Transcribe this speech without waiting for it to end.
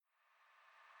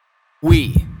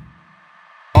We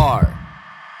are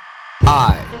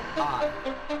I.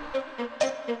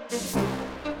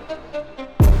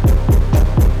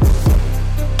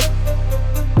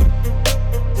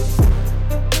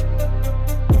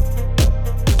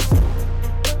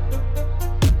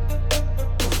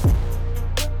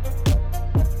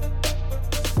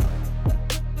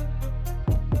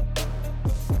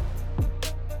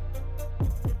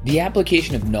 The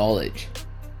application of knowledge.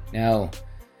 Now,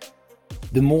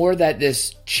 the more that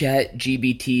this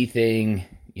ChatGPT thing,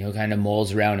 kind of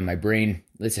mulls around in my brain,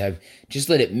 let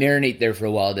it marinate there for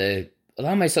a while to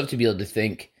allow myself to be able to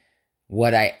think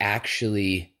what I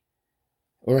actually,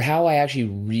 or how I actually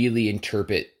really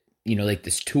interpret,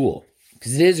 this tool.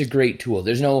 Because it is a great tool.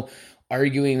 There's no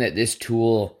arguing that this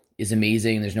tool is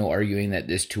amazing. There's no arguing that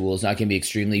this tool is not going to be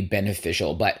extremely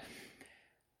beneficial. But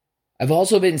I've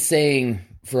also been saying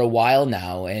for a while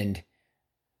now, and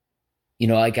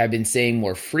like I've been saying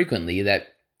more frequently,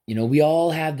 that we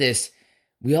all have this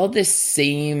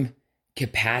same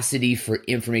capacity for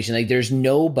information. Like there's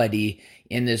nobody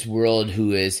in this world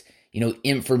who is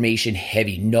information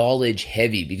heavy, knowledge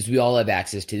heavy, because we all have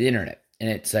access to the internet. And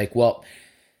it's like, well,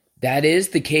 that is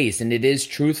the case, and it is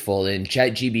truthful, and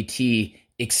ChatGPT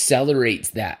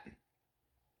accelerates that.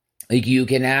 Like you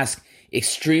can ask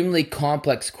extremely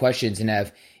complex questions and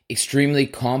have extremely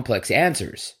complex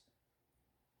answers.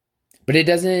 But it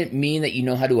doesn't mean that you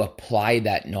know how to apply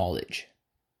that knowledge.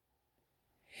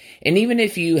 And even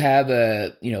if you have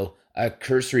a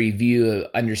cursory view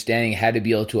of understanding how to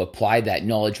be able to apply that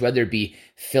knowledge, whether it be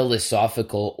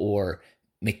philosophical or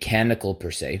mechanical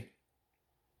per se,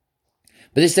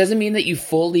 but this doesn't mean that you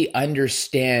fully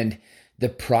understand the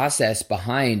process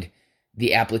behind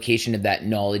the application of that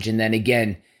knowledge. And then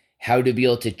again, how to be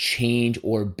able to change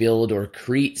or build or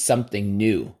create something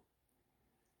new.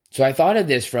 So I thought of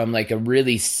this from like a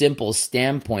really simple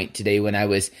standpoint today when I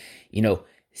was,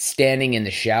 standing in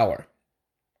the shower.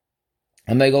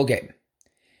 I'm like, okay,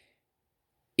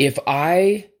 if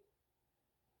I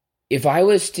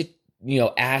was to,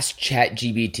 ask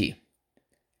ChatGPT,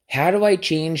 how do I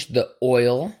change the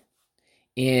oil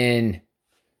in,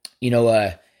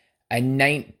 a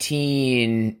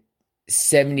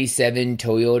 1977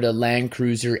 Toyota Land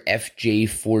Cruiser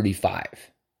FJ45?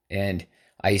 And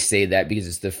I say that because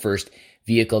it's the first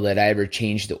vehicle that I ever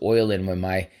changed the oil in, when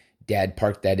my dad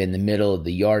parked that in the middle of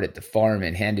the yard at the farm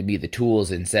and handed me the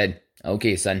tools and said,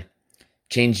 okay, son,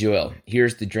 change the oil.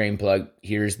 Here's the drain plug.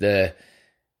 Here's the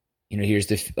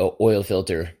oil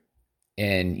filter.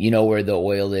 And you know where the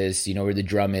oil is, where the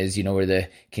drum is, where the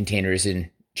container is, and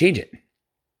change it.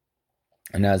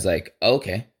 And I was like,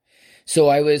 okay. So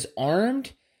I was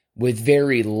armed with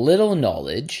very little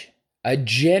knowledge, a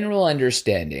general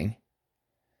understanding,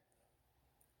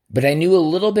 but I knew a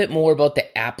little bit more about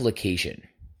the application.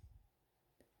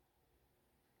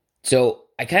 So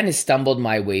I kind of stumbled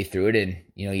my way through it, and,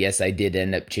 yes, I did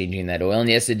end up changing that oil, and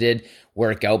yes, it did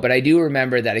work out, but I do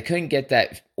remember that I couldn't get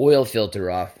that oil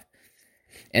filter off.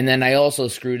 And then I also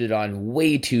screwed it on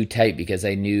way too tight, because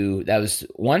I knew that was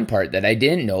one part that I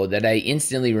didn't know that I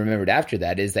instantly remembered after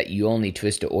that, is that you only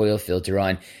twist the oil filter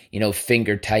on,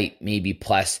 finger tight, maybe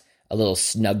plus a little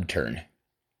snug turn.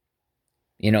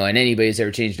 And anybody who's ever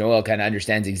changed an oil kind of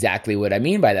understands exactly what I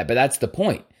mean by that. But that's the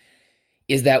point,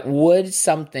 is that would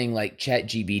something like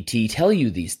ChatGPT tell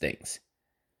you these things?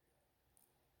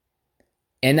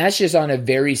 And that's just on a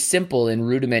very simple and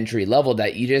rudimentary level,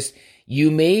 that you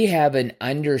may have an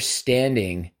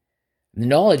understanding,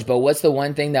 knowledge, but what's the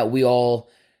one thing that we all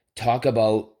talk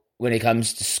about when it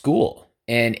comes to school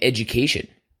and education?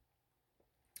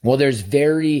 Well, there's a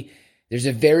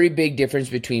very big difference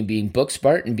between being book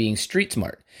smart and being street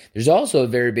smart. There's also a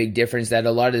very big difference that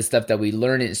a lot of the stuff that we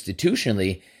learn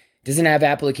institutionally doesn't have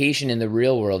application in the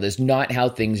real world. It's not how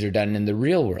things are done in the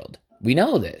real world. We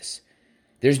know this.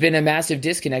 There's been a massive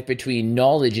disconnect between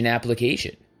knowledge and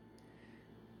application.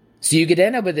 So you could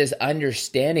end up with this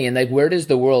understanding, and like, where does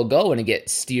the world go when it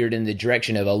gets steered in the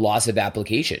direction of a loss of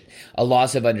application, a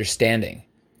loss of understanding?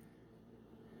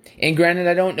 And granted,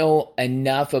 I don't know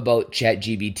enough about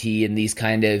ChatGPT and these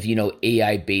kind of,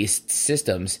 AI-based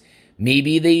systems.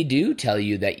 Maybe they do tell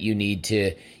you that you need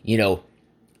to,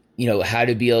 how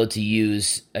to be able to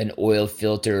use an oil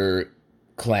filter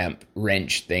clamp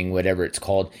wrench thing, whatever it's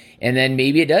called. And then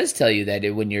maybe it does tell you that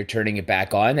when you're turning it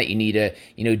back on, that you need to,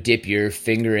 dip your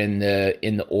finger in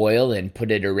the oil and put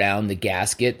it around the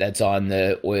gasket that's on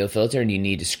the oil filter, and you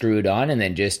need to screw it on, and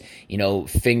then just,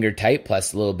 finger tight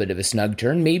plus a little bit of a snug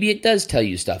turn. Maybe it does tell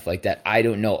you stuff like that. I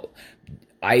don't know.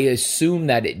 I assume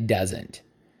that it doesn't.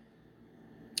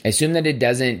 I assume that it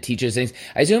doesn't teach us things.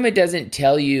 I assume it doesn't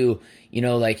tell you,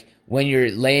 like when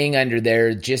you're laying under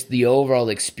there, just the overall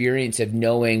experience of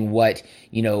knowing what,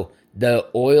 the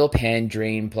oil pan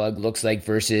drain plug looks like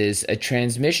versus a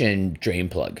transmission drain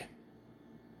plug.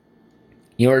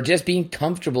 Or just being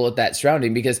comfortable with that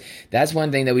surrounding, because that's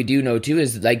one thing that we do know too,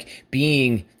 is like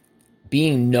being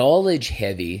knowledge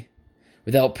heavy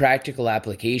without practical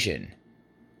application.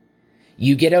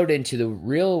 You get out into the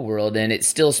real world and it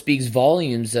still speaks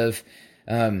volumes of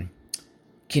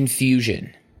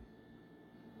confusion,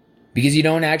 because you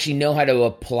don't actually know how to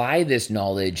apply this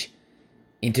knowledge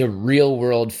into real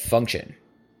world function.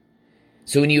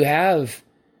 So when you have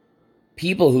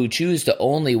people who choose to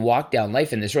only walk down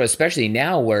life in this road, especially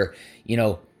now where,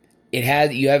 you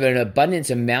have an abundance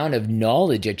amount of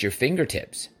knowledge at your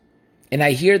fingertips. And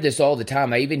I hear this all the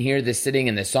time. I even hear this sitting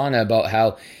in the sauna about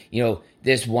how,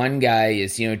 this one guy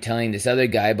is, telling this other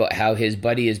guy about how his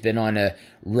buddy has been on a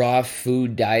raw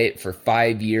food diet for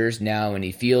 5 years now and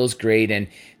he feels great. And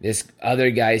this other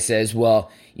guy says,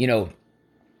 well,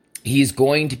 he's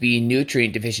going to be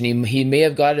nutrient deficient. He may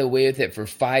have got away with it for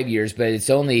 5 years, but it's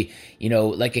only,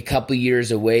 like a couple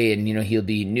years away and, he'll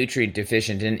be nutrient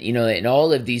deficient. And, and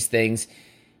all of these things.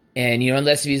 And,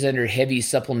 unless he's under heavy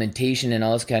supplementation and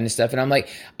all this kind of stuff. And I'm like,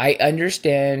 I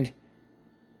understand,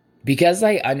 because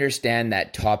I understand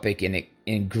that topic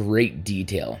in great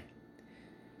detail.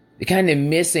 They're kind of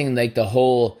missing like the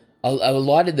whole, a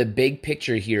lot of the big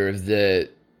picture here of the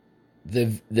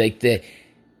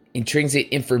intrinsic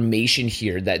information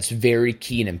here that's very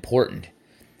key and important.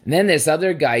 And then this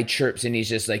other guy chirps and he's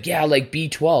just like, yeah, like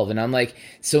B12. And I'm like,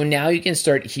 so now you can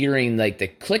start hearing like the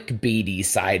clickbaity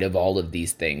side of all of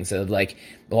these things of like,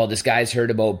 well, this guy's heard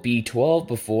about B12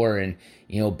 before and,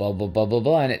 blah, blah, blah, blah,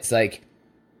 blah. And it's like,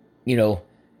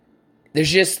 there's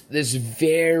just this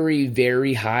very,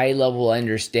 very high level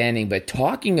understanding, but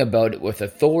talking about it with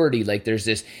authority, like there's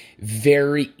this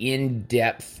very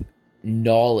in-depth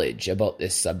knowledge about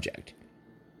this subject.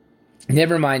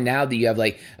 Never mind now that you have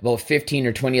like about 15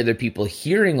 or 20 other people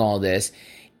hearing all this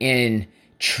and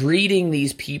treating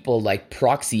these people like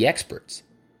proxy experts.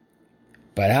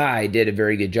 But I did a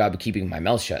very good job of keeping my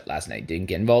mouth shut last night. Didn't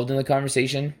get involved in the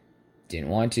conversation. Didn't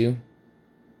want to.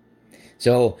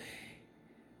 So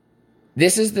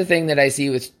this is the thing that I see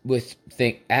with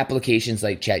applications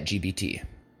like ChatGPT.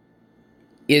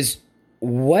 Is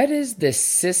what is the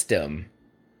system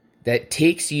that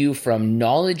takes you from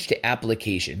knowledge to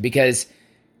application? Because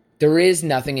there is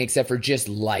nothing except for just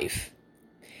life.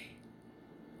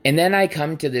 And then I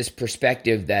come to this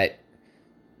perspective that,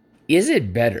 is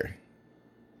it better?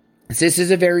 This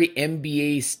is a very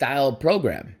MBA style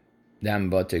program that I'm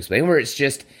about to explain, where it's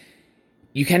just,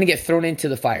 you kind of get thrown into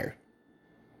the fire,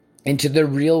 into the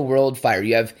real world fire.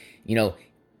 You have,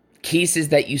 cases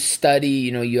that you study,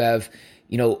 you have,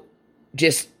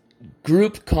 just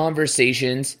group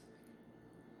conversations.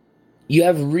 You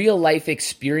have real life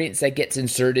experience that gets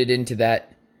inserted into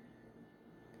that.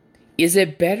 Is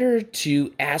it better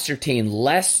to ascertain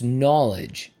less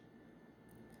knowledge,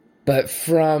 but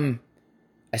from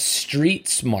a street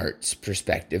smarts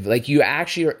perspective, like you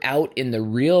actually are out in the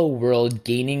real world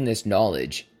gaining this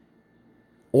knowledge?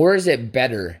 Or is it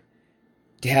better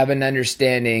to have an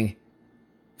understanding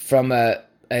from a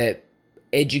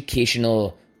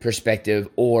educational perspective,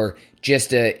 or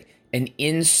just an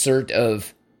insert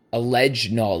of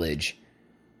alleged knowledge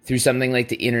through something like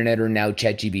the internet or now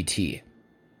ChatGPT?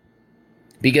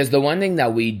 Because the one thing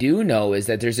that we do know is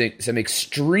that there's some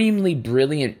extremely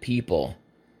brilliant people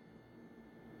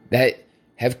that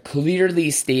have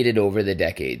clearly stated over the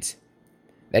decades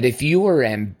that if you are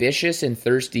ambitious and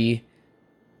thirsty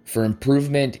for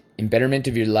improvement and betterment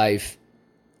of your life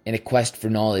and a quest for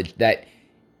knowledge, that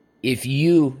if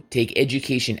you take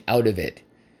education out of it,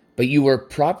 but you are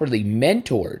properly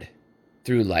mentored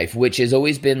through life, which has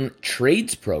always been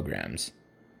trades programs,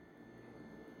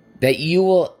 that you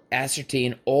will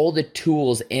ascertain all the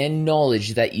tools and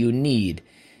knowledge that you need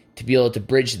to be able to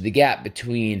bridge the gap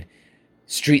between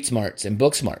street smarts and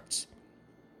book smarts.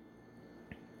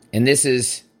 And I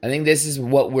think this is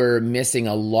what we're missing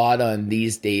a lot on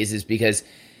these days, is because,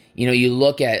 you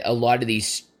look at a lot of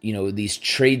these, these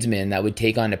tradesmen that would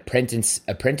take on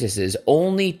apprentices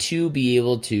only to be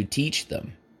able to teach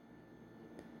them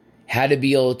how to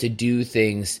be able to do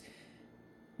things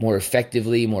more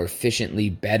effectively, more efficiently,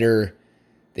 better,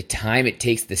 the time it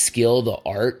takes, the skill, the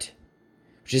art,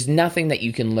 which is nothing that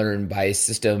you can learn by a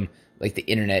system like the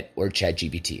internet or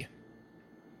ChatGPT.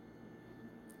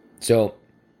 So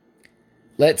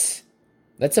let's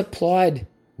applaud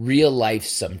real life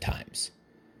sometimes.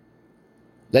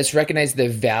 Let's recognize the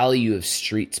value of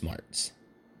street smarts.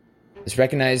 Let's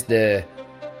recognize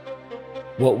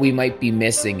what we might be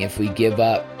missing if we give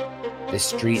up the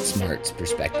street smarts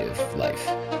perspective of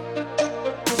life.